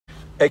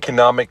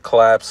Economic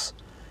collapse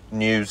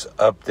news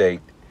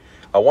update.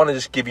 I want to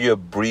just give you a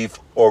brief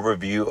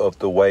overview of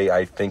the way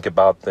I think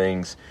about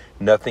things.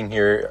 Nothing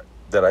here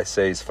that I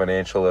say is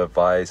financial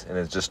advice, and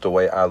it's just the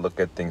way I look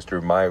at things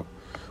through my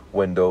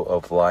window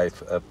of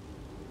life.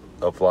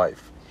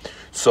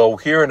 So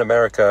here in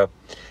America,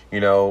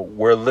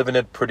 we're living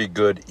it pretty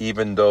good,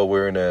 even though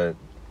we're in a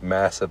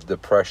massive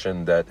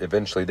depression that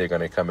eventually they're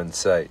going to come and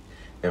say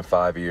in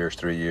 5 years,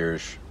 3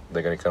 years,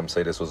 they're going to come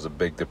say this was a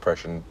big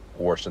depression,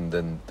 worse than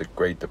the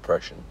Great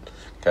Depression.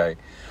 Okay.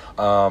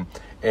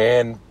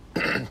 And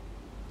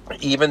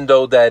even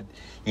though that,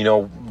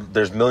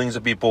 there's millions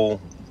of people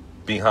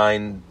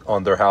behind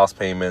on their house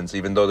payments,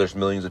 even though there's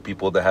millions of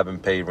people that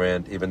haven't paid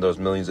rent, even though there's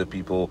millions of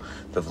people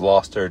that have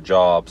lost their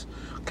jobs,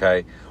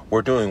 okay,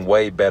 we're doing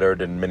way better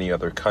than many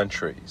other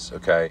countries,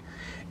 okay?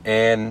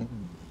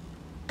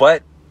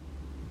 But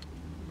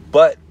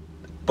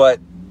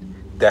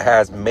that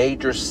has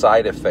major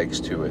side effects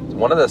to it.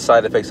 One of the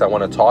side effects I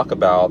want to talk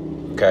about,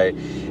 okay,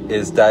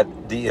 is that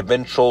the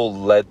eventual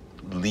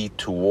lead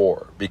to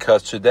war.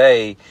 Because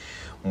today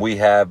we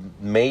have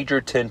major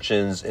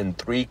tensions in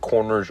 3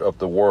 corners of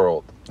the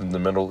world. In the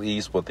Middle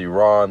East with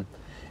Iran,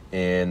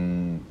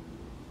 in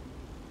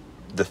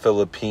the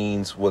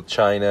Philippines with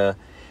China,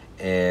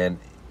 and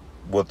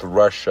with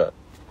Russia.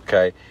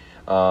 Okay.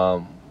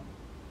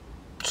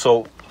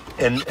 So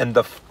and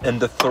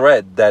the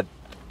thread that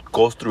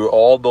goes through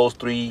all those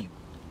 3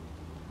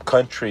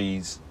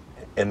 countries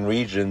and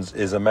regions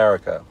is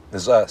America,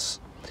 is us.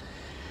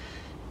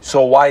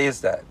 So why is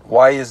that?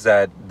 Why is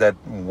that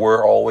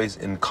we're always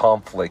in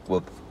conflict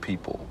with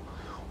people?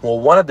 Well,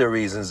 one of the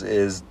reasons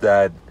is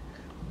that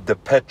the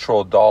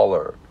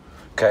petrodollar,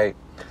 okay?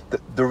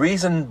 The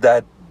reason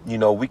that,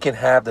 we can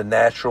have the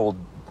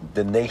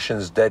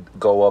nation's debt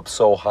go up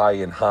so high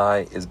and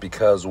high is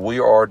because we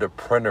are the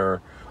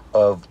printer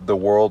of the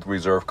world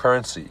reserve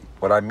currency.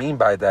 What I mean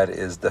by that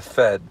is the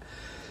Fed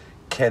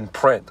can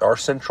print. Our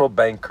central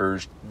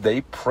bankers,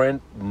 they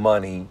print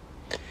money,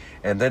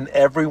 and then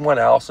everyone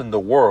else in the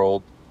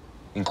world,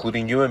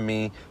 including you and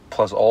me,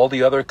 plus all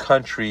the other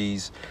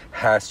countries,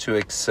 has to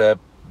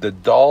accept the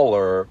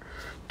dollar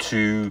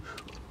to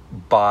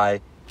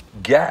buy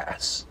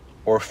gas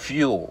or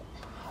fuel.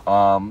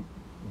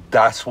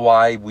 That's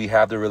why we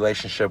have the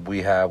relationship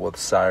we have with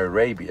Saudi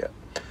Arabia.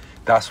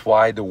 That's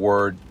why the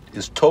word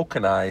is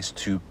tokenized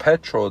to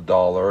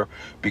petrodollar,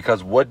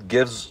 because what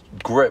gives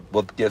grip,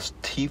 what gives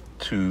teeth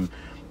to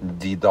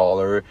the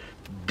dollar,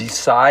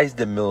 besides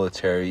the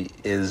military,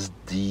 is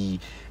the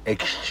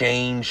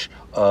exchange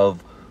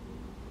of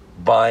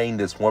buying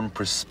this one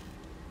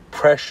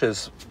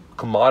precious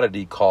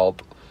commodity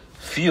called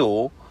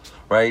fuel,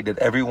 right? That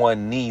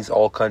everyone needs,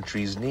 all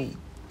countries need.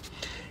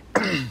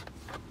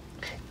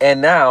 And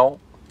now,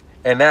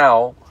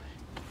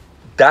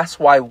 that's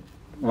why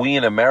we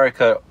in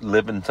America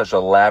live in such a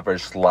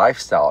lavish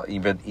lifestyle.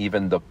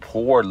 Even the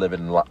poor live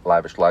in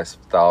lavish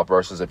lifestyle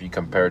versus if you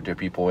compare it to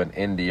people in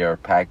India or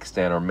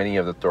Pakistan or many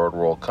of the third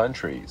world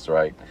countries,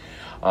 right?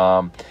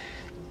 And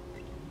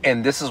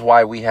this is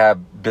why we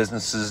have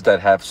businesses that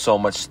have so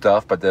much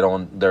stuff, but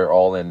they're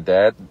all in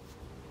debt,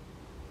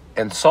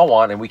 and so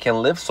on. And we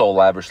can live so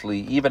lavishly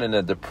even in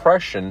a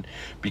depression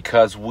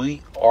because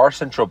our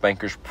central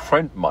bankers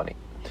print money.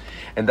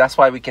 And that's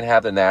why we can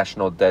have the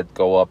national debt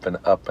go up and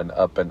up and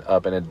up and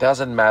up. And it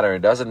doesn't matter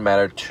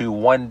to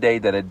one day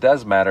that it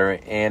does matter.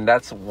 And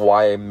that's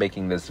why I'm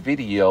making this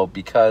video,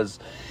 because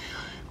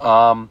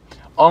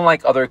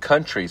unlike other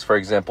countries, for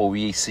example,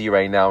 we see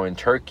right now in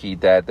Turkey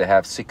that they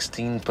have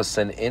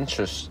 16%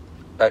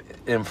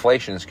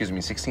 inflation,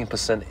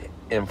 16%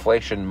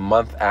 inflation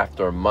month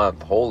after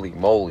month. Holy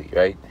moly,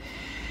 right?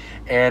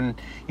 And,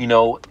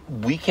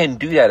 we can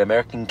do that.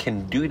 American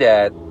can do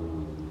that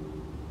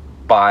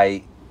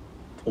by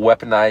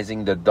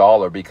weaponizing the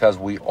dollar, because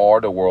we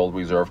are the world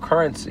reserve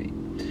currency.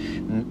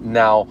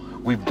 Now,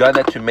 we've done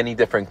that to many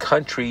different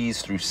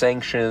countries through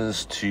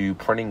sanctions, to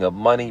printing of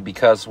money,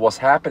 because what's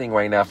happening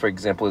right now, for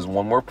example, is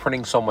when we're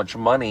printing so much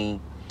money,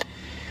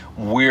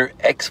 we're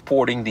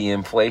exporting the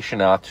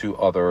inflation out to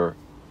other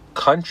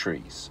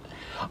countries.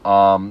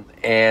 And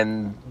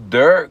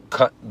the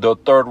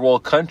third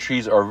world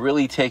countries are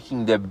really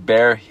taking the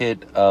bare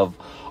hit of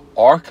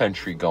our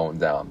country going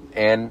down.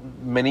 And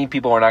many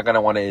people are not going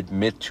to want to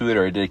admit to it,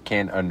 or they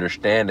can't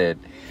understand it.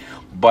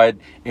 But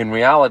in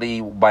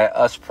reality, by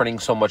us printing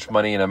so much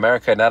money in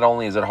America, not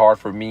only is it hard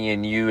for me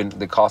and you and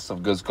the cost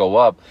of goods go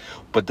up,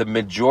 but the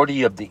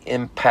majority of the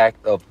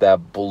impact of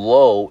that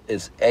blow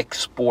is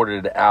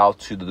exported out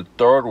to the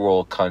third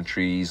world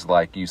countries,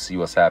 like you see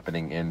what's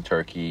happening in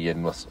Turkey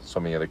and so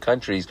many other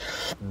countries.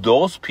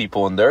 Those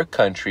people in their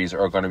countries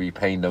are going to be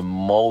paying the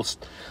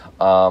most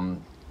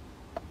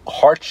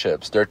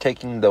hardships. They're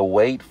taking the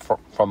weight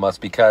from us,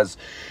 because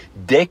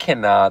they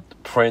cannot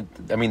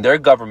print. Their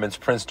governments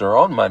print their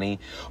own money,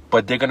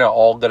 but they're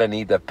all gonna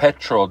need the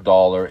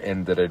petrodollar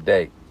end of the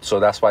day. So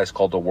that's why it's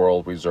called the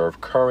world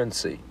reserve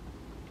currency.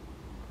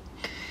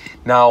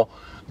 Now,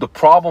 the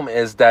problem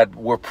is that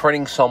we're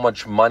printing so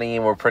much money,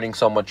 and we're printing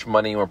so much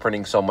money, and we're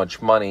printing so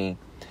much money,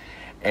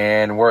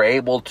 and we're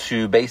able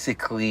to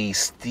basically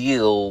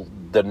steal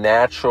the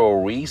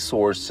natural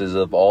resources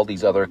of all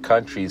these other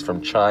countries,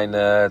 from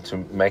China to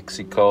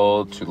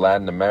Mexico to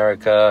Latin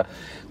America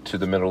to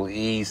the Middle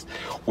East.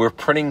 We're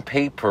printing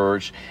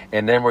papers,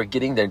 and then we're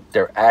getting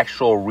their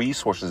actual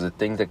resources, the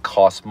things that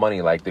cost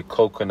money, like the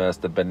coconuts,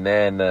 the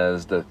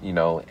bananas,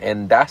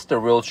 and that's the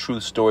real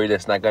true story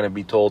that's not going to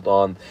be told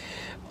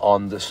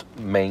on this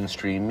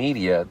mainstream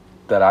media,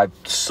 that I've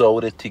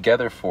sewed it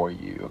together for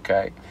you,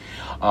 okay?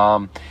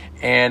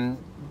 And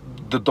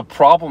the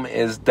problem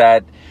is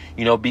that,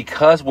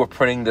 because we're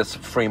printing this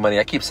free money,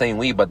 I keep saying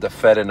we, but the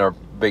Fed and our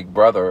big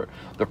brother,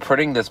 they're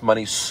printing this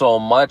money so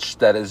much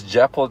that is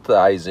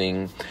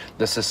jeopardizing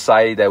the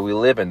society that we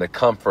live in, the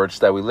comforts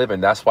that we live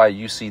in. That's why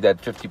you see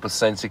that 50%,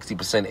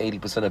 60%,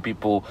 80% of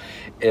people,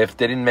 if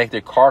they didn't make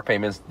their car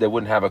payments, they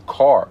wouldn't have a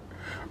car,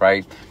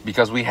 right?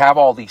 Because we have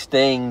all these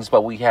things,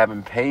 but we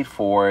haven't paid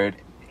for it.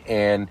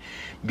 And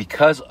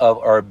because of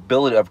our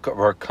ability, of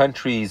our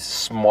country's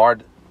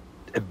smart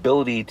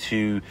ability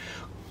to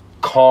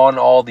con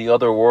all the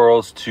other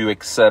worlds to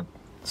accept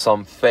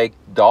some fake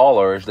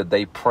dollars that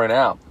they print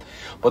out.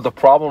 But the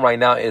problem right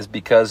now is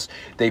because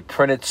they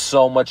printed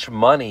so much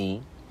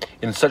money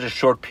in such a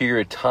short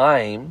period of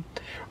time,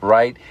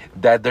 right,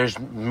 that there's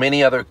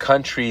many other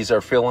countries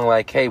are feeling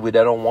like, hey, we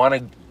don't want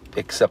to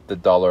accept the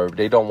dollar.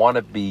 They don't want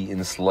to be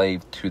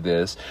enslaved to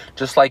this.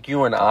 Just like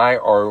you and I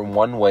are in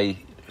one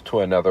way to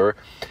another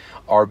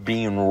are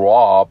being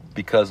robbed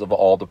because of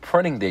all the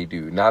printing they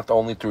do, not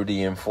only through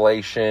the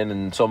inflation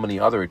and so many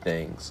other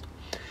things.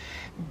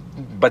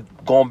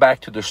 But going back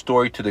to the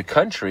story to the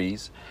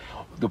countries,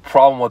 the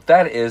problem with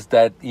that is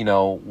that,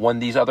 when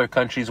these other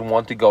countries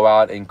want to go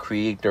out and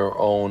create their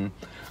own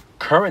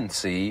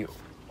currency,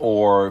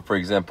 or, for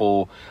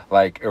example,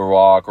 like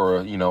Iraq or,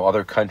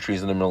 other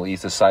countries in the Middle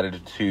East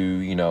decided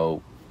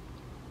to,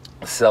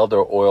 sell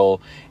their oil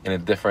in a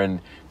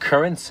different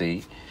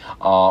currency,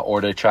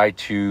 or they try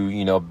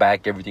to,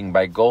 back everything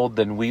by gold,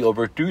 then we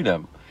overthrew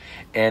them.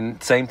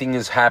 And same thing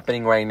is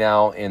happening right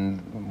now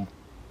in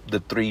the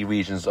three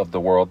regions of the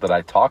world that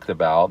I talked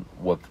about,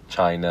 with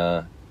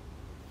China,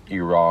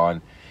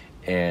 Iran,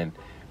 and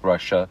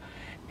Russia.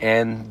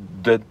 And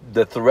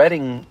the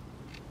threading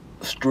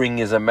string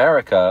is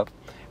America.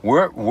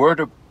 We're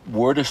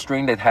the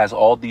string that has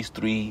all these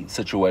three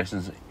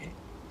situations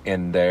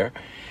in there.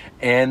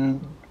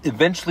 And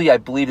eventually, I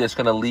believe it's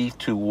going to lead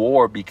to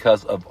war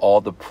because of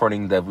all the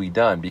printing that we've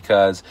done.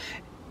 Because,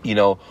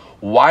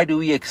 why do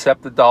we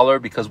accept the dollar?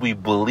 Because we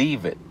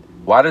believe it.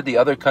 Why did the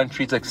other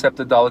countries accept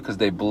the dollar? Because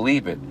they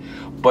believe it.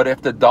 But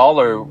if the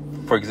dollar,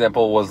 for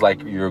example, was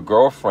like your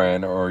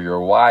girlfriend or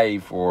your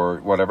wife or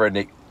whatever,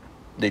 and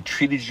they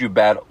treated you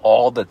bad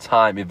all the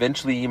time,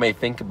 eventually you may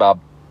think about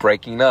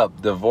breaking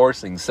up,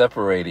 divorcing,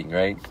 separating,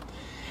 right?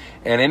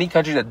 And any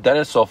country that's done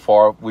it so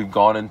far, we've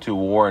gone into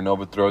war and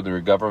overthrown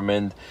their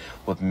government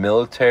with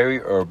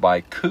military or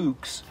by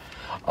coups.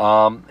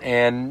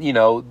 And,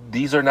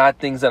 these are not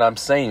things that I'm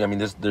saying. I mean,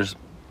 there's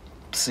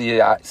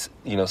CIA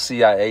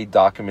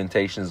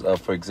documentations of,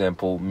 for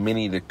example,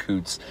 many of the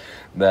coups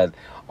that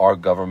our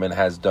government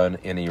has done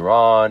in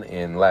Iran,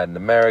 in Latin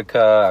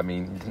America. I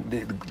mean,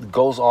 it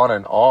goes on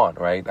and on,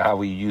 right? How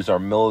we use our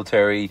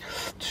military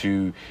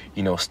to,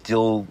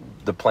 steal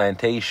the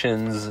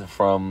plantations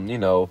from,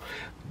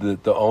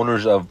 the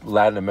owners of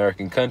Latin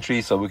American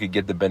countries, so we could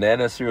get the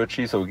bananas real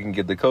cheap, so we can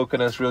get the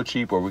coconuts real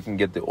cheap, or we can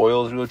get the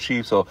oils real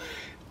cheap, so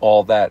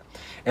all that.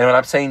 And when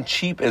I'm saying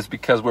cheap is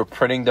because we're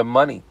printing the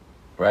money,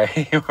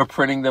 right? We're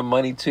printing the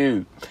money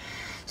too.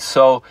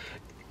 So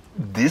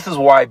this is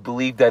why I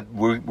believe that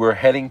we're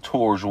heading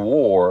towards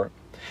war,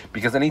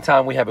 because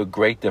anytime we have a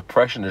Great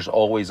Depression, there's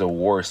always a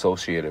war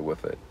associated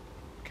with it,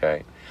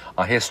 okay?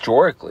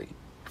 Historically.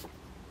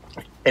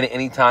 And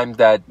anytime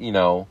that,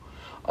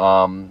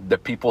 the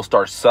people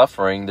start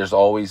suffering, there's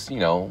always,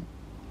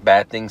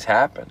 bad things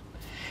happen.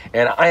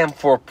 And I am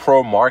for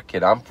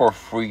pro-market. I'm for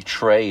free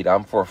trade.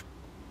 I'm for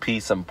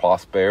peace and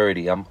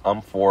prosperity.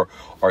 I'm for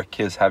our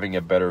kids having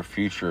a better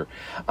future.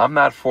 I'm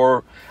not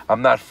for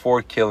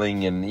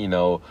killing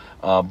and,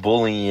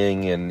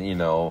 bullying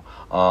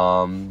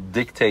and,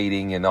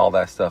 dictating and all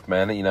that stuff,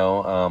 man.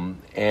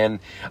 And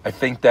I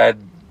think that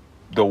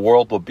the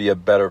world will be a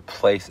better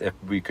place if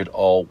we could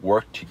all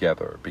work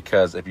together.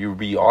 Because if you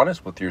be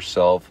honest with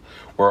yourself,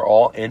 we're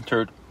all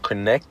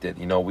interconnected.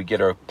 We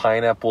get our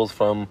pineapples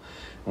from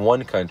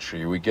one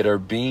country, we get our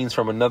beans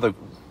from another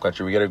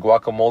country, we get our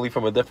guacamole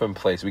from a different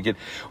place.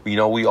 We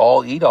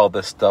all eat all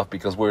this stuff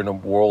because we're in a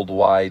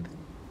worldwide,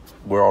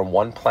 we're on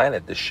one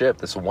planet, the ship,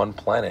 this is one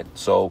planet.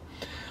 So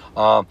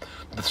the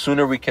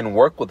sooner we can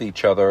work with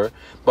each other,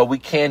 but we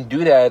can't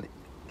do that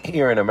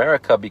here in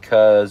America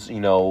because,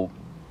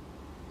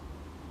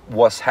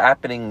 what's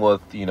happening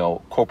with,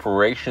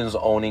 corporations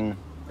owning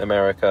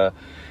America,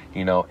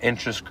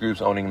 interest groups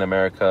owning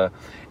America,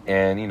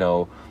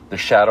 and, the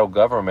shadow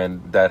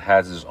government that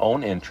has its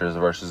own interests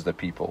versus the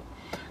people.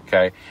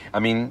 Okay. I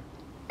mean,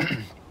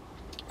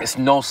 it's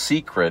no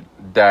secret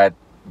that,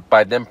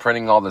 by them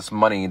printing all this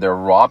money, they're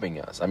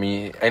robbing us. I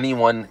mean,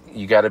 anyone,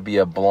 you got to be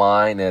a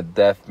blind and a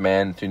deaf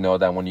man to know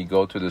that when you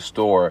go to the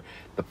store,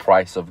 the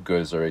price of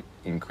goods are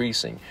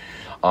increasing.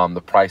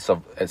 The price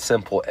of a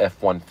simple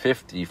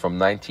F-150 from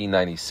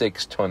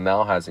 1996 to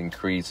now has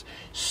increased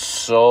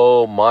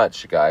so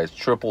much, guys.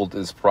 Tripled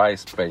its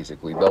price,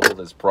 basically. Doubled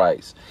its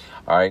price.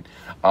 All right?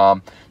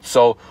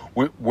 So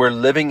we're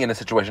living in a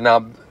situation.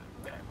 Now,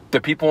 the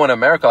people in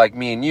America, like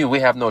me and you, we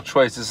have no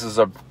choice. This is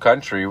a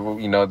country,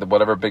 you know,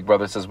 whatever Big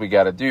Brother says we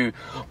got to do.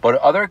 But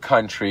other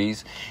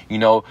countries, you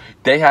know,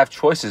 they have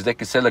choices. They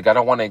could say, look, I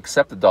don't want to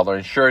accept the dollar.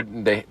 And sure,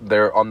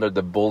 they're under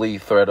the bully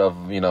threat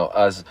of, you know,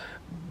 us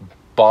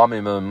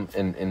bombing them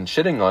and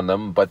shitting on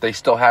them, but they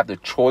still have the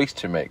choice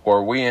to make.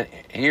 Where we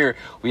here,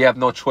 we have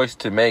no choice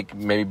to make,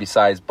 maybe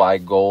besides buy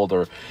gold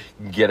or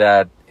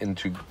get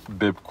into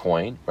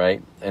Bitcoin,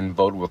 right? And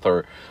vote with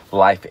our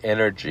life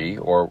energy,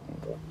 or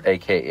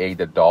AKA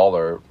the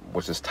dollar,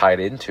 which is tied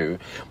into.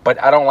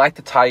 But I don't like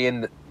to tie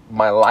in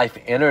my life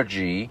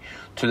energy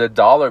to the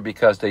dollar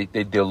because they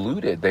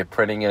dilute it. They're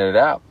printing it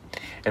out.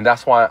 And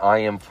that's why I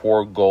am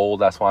for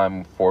gold. That's why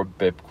I'm for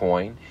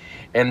Bitcoin.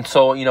 And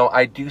so, you know,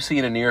 I do see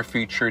in the near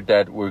future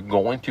that we're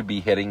going to be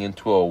heading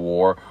into a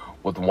war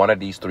with one of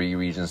these three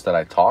regions that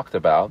I talked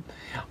about,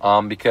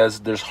 because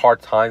there's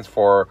hard times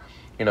for,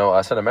 you know,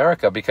 us in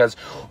America, because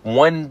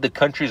when the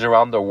countries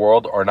around the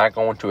world are not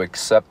going to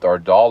accept our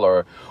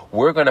dollar,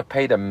 we're going to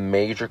pay the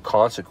major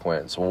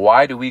consequence.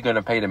 Why do we going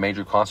to pay the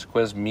major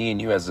consequence? Me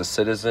and you as a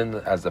citizen,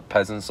 as the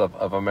peasants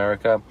of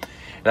America.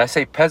 And I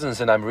say peasants,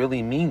 and I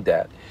really mean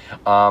that.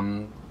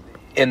 And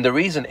the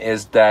reason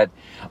is that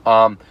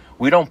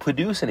we don't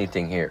produce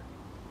anything here.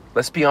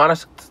 Let's be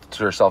honest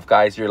to yourself,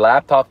 guys. Your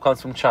laptop comes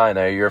from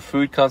China. Your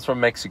food comes from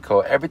Mexico.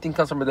 Everything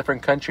comes from a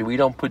different country. We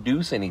don't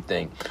produce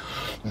anything.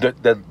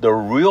 The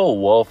real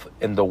wealth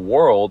in the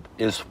world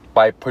is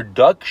by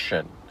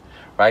production,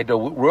 right? The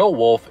real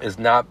wealth is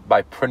not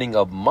by printing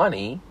of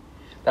money.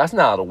 That's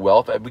not a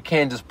wealth. We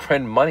can't just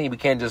print money. We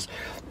can't just,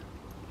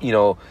 you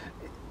know,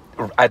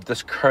 at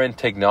this current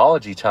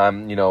technology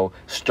time, you know,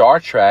 Star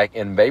Trek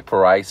and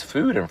vaporize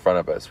food in front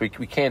of us. We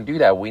can't do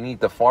that. We need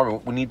the farmer.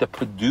 We need the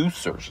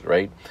producers,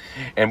 right?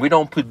 And we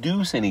don't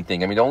produce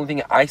anything. I mean, the only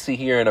thing I see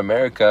here in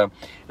America,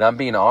 and I'm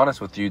being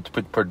honest with you, to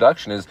put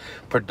production is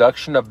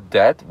production of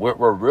debt.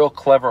 We're real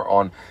clever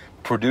on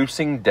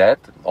producing debt,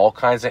 all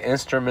kinds of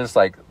instruments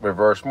like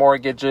reverse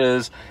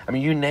mortgages. I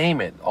mean, you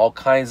name it, all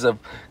kinds of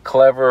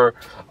clever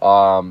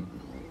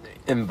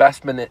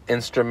investment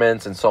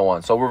instruments and so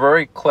on. So we're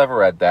very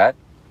clever at that,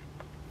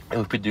 and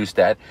we produce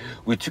that.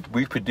 We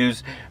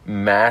produce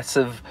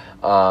massive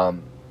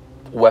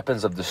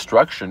weapons of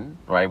destruction,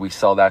 right? We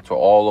sell that to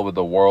all over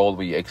the world.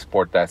 We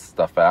export that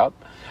stuff out,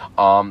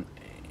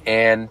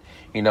 and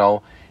you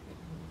know,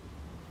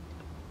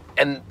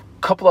 and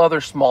a couple of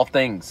other small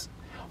things.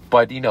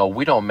 But, you know,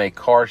 we don't make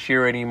cars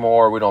here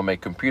anymore. We don't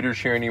make computers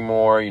here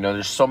anymore. You know,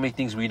 there's so many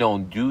things we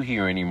don't do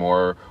here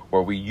anymore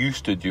where we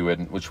used to do it,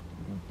 which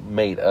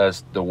made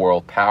us the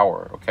world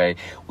power. Okay,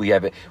 we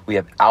have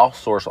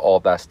outsourced all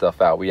that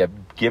stuff out. We have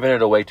given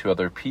it away to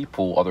other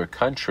people, other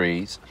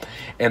countries,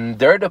 and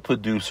they're the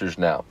producers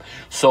now.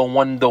 So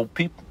when the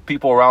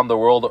people around the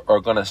world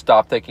are going to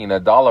stop taking the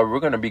dollar, we're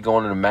going to be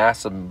going in a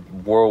massive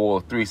World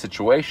War III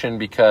situation,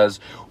 because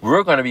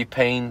we're going to be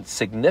paying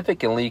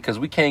significantly because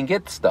we can't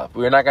get stuff.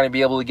 We're not going to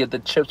be able to get the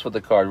chips for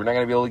the cars. We're not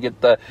going to be able to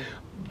get the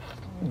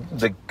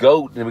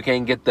goat, and we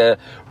can't get the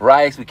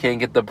rice, we can't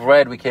get the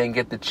bread, we can't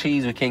get the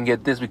cheese, we can't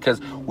get this, because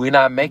we're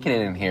not making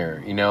it in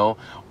here. You know,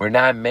 we're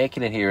not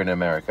making it here in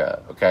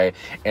America. Okay,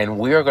 and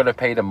we're going to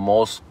pay the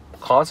most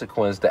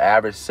consequence, the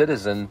average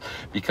citizen,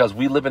 because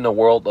we live in a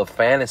world of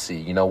fantasy.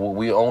 You know,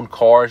 we own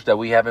cars that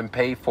we haven't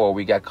paid for.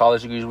 We got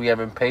college degrees we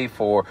haven't paid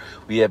for.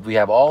 We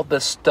have all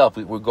this stuff.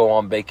 We go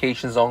on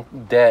vacations on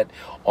debt,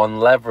 on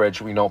leverage.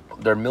 You know,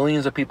 there are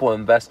millions of people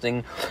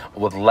investing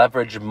with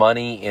leverage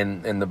money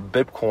in the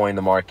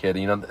Bitcoin market.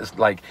 You know, it's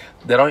like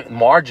they don't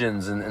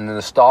margins in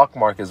the stock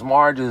markets,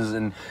 margins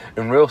in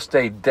real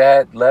estate,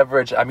 debt,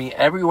 leverage. I mean,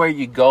 everywhere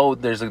you go,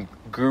 there's a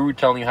guru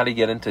telling you how to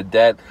get into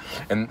debt,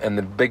 and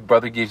the Big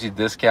Brother gives you a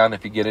discount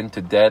if you get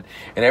into debt,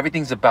 and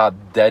everything's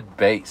about debt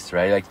based,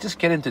 right? Like, just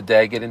get into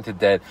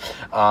debt,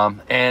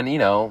 and you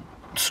know,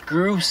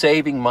 screw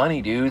saving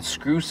money, dude.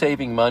 Screw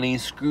saving money.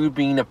 Screw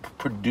being a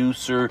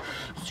producer.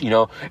 You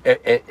know,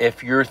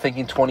 if you're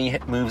thinking 20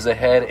 moves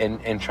ahead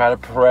and try to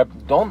prep,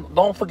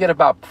 don't forget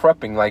about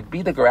prepping. Like,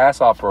 be the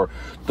grasshopper.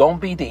 Don't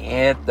be the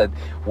ant that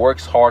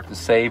works hard to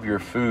save your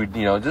food.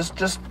 You know,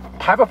 just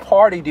have a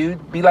party,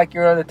 dude. Be like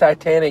you're on the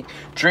Titanic.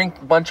 Drink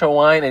a bunch of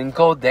wine and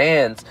go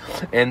dance.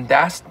 And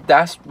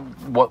that's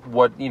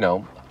what you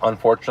know,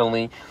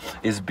 unfortunately,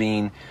 is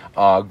being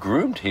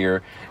groomed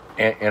here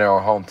in our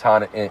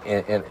hometown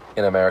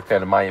in America,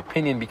 in my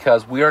opinion,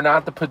 because we are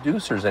not the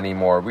producers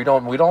anymore. We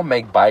don't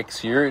make bikes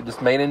here.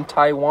 It's made in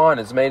Taiwan.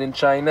 It's made in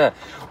China.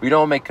 We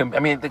don't make. I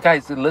mean,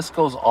 the list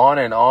goes on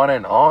and on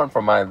and on.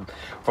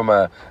 From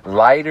a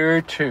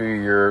lighter to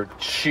your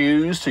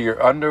shoes to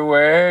your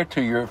underwear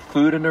to your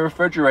food in the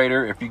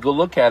refrigerator. If you go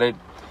look at it,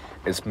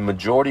 Its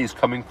majority is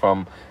coming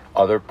from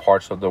other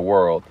parts of the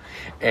world.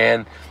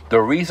 And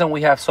the reason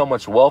we have so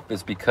much wealth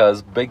is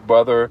because Big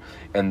Brother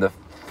and the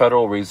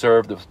Federal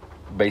Reserve,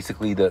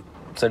 basically the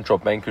central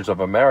bankers of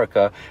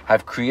America,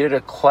 have created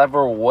a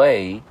clever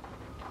way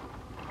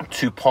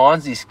to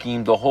Ponzi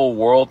scheme the whole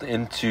world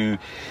into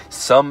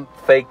some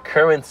fake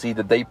currency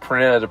that they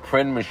print at a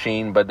print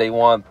machine, but they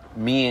want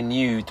me and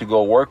you to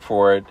go work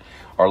for it,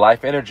 or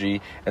Life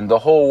Energy, and the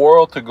whole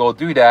world to go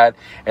do that.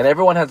 And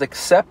everyone has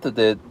accepted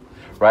it,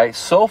 right,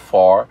 so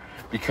far,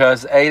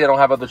 because A, they don't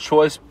have other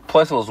choice,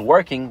 plus it was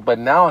working. But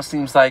now it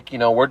seems like,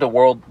 we're the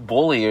world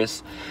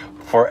bullies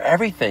for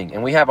everything,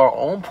 and we have our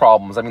own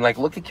problems. I mean, like,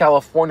 look at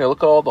California,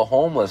 look at all the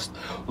homeless,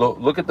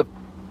 look at the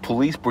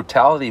police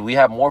brutality. We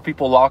have more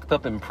people locked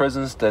up in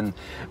prisons than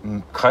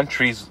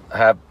countries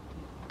have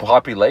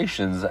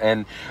populations.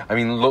 And I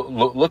mean,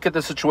 look at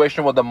the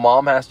situation where the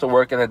mom has to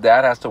work and the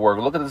dad has to work.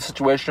 Look at the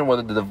situation where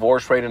the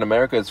divorce rate in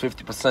America is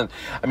 50%.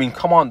 I mean,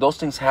 come on, those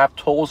things have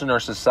tolls in our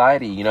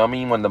society. You know what I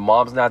mean? When the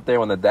mom's not there,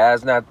 when the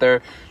dad's not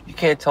there, you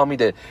can't tell me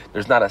that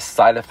there's not a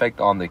side effect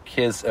on the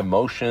kids'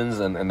 emotions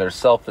and their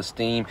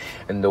self-esteem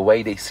and the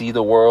way they see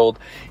the world.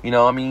 You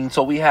know what I mean?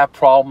 So we have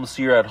problems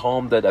here at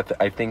home that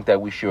I think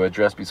that we should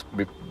address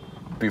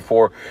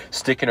before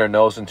sticking our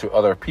nose into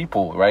other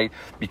people, right?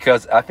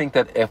 Because I think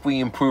that if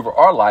we improve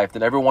our life,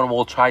 then everyone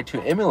will try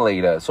to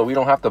emulate us, so we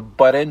don't have to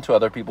butt into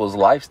other people's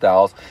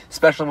lifestyles,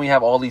 especially when we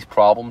have all these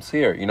problems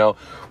here.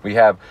 We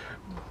have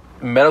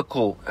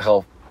medical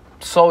health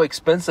so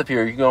expensive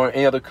here. You can go in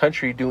any other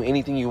country, do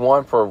anything you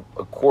want for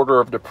a quarter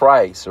of the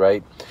price,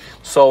 right?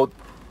 So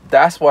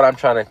that's what I'm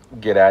trying to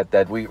get at,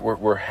 that we're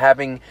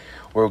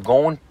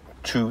going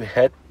to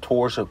head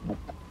towards a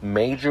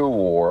major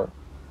war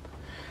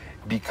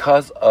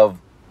because of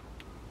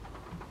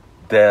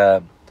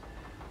the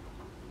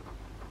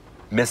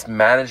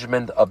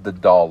mismanagement of the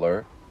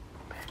dollar.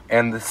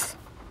 And this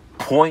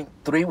point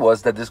 3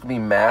 was that there's going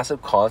to be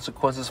massive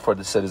consequences for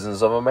the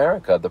citizens of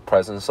America, the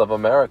presidents of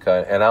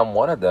America, and I'm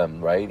one of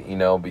them, right?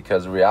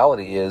 Because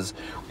reality is,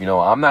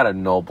 I'm not a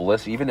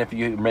noblest. Even if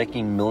you're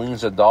making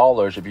millions of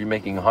dollars, if you're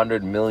making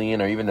 100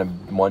 million or even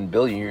 1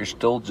 billion, you're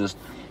still just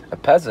a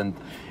peasant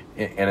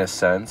in a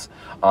sense,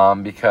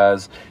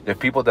 because the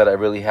people that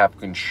really have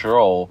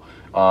control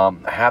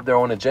have their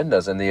own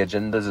agendas, and the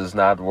agendas is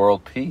not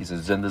world peace. The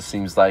agenda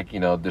seems like,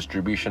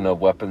 distribution of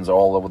weapons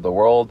all over the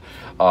world,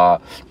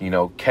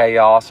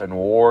 chaos and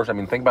wars. I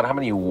mean, think about how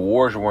many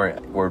wars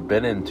we're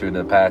been into in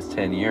the past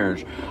 10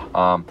 years.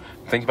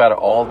 Think about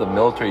all the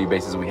military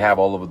bases we have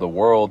all over the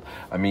world.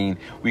 I mean,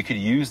 we could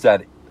use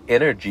that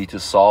energy to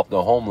solve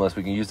the homeless.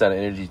 We can use that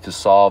energy to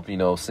solve,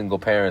 single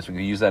parents. We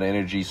can use that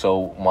energy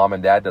so mom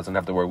and dad doesn't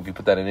have to work. We can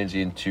put that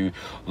energy into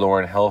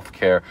lowering health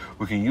care.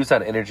 We can use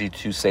that energy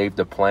to save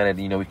the planet.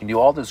 We can do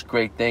all these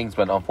great things,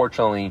 but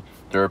unfortunately,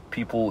 there are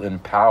people in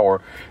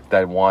power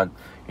that want,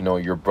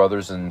 your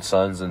brothers and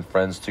sons and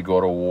friends to go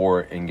to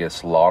war and get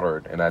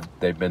slaughtered. And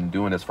they've been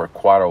doing this for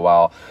quite a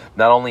while,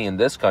 not only in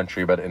this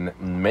country, but in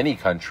many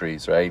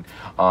countries, right,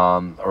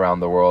 around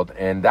the world.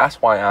 And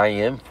that's why I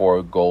am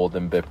for gold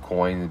and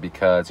Bitcoin,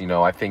 because,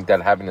 I think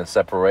that having a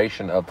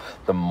separation of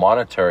the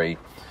monetary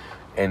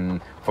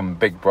and from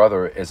Big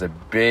Brother is a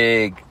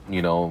big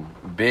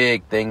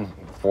thing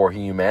for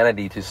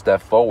humanity to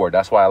step forward.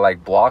 That's why I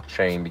like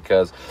blockchain,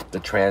 because the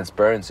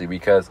transparency,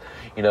 because,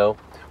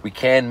 we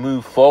can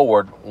move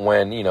forward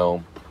when,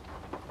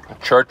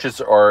 churches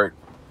are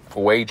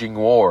waging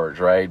wars,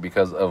 right?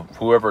 Because of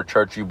whoever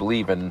church you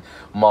believe in,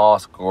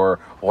 mosque or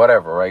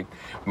whatever, right?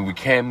 We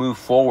can't move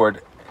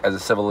forward as a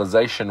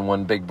civilization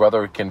when Big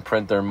Brother can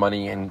print their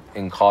money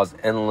and cause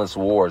endless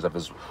wars. If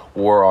it's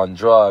war on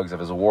drugs, if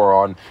it's a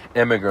war on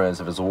immigrants,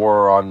 if it's a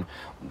war on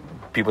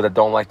people that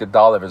don't like the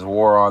dollar, if it's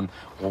war on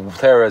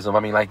terrorism. I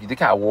mean, like, they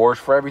got wars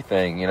for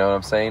everything, you know what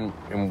I'm saying?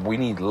 And we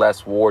need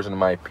less wars, in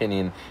my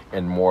opinion,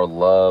 and more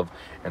love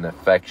and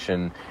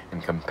affection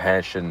and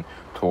compassion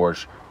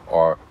towards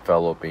our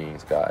fellow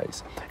beings,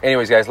 guys.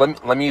 Anyways, guys,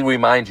 let me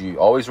remind you,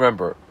 always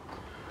remember,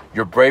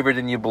 you're braver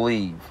than you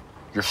believe,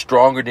 you're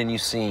stronger than you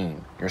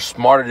seem, you're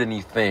smarter than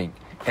you think,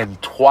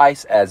 and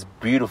twice as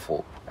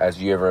beautiful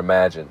as you ever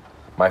imagined.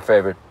 My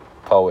favorite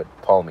poet,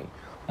 Palmy.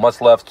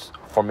 Much love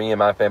for me and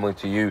my family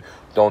to you.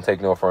 Don't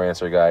take no for an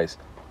answer, guys.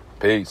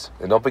 Peace.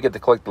 And don't forget to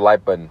click the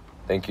like button.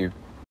 Thank you.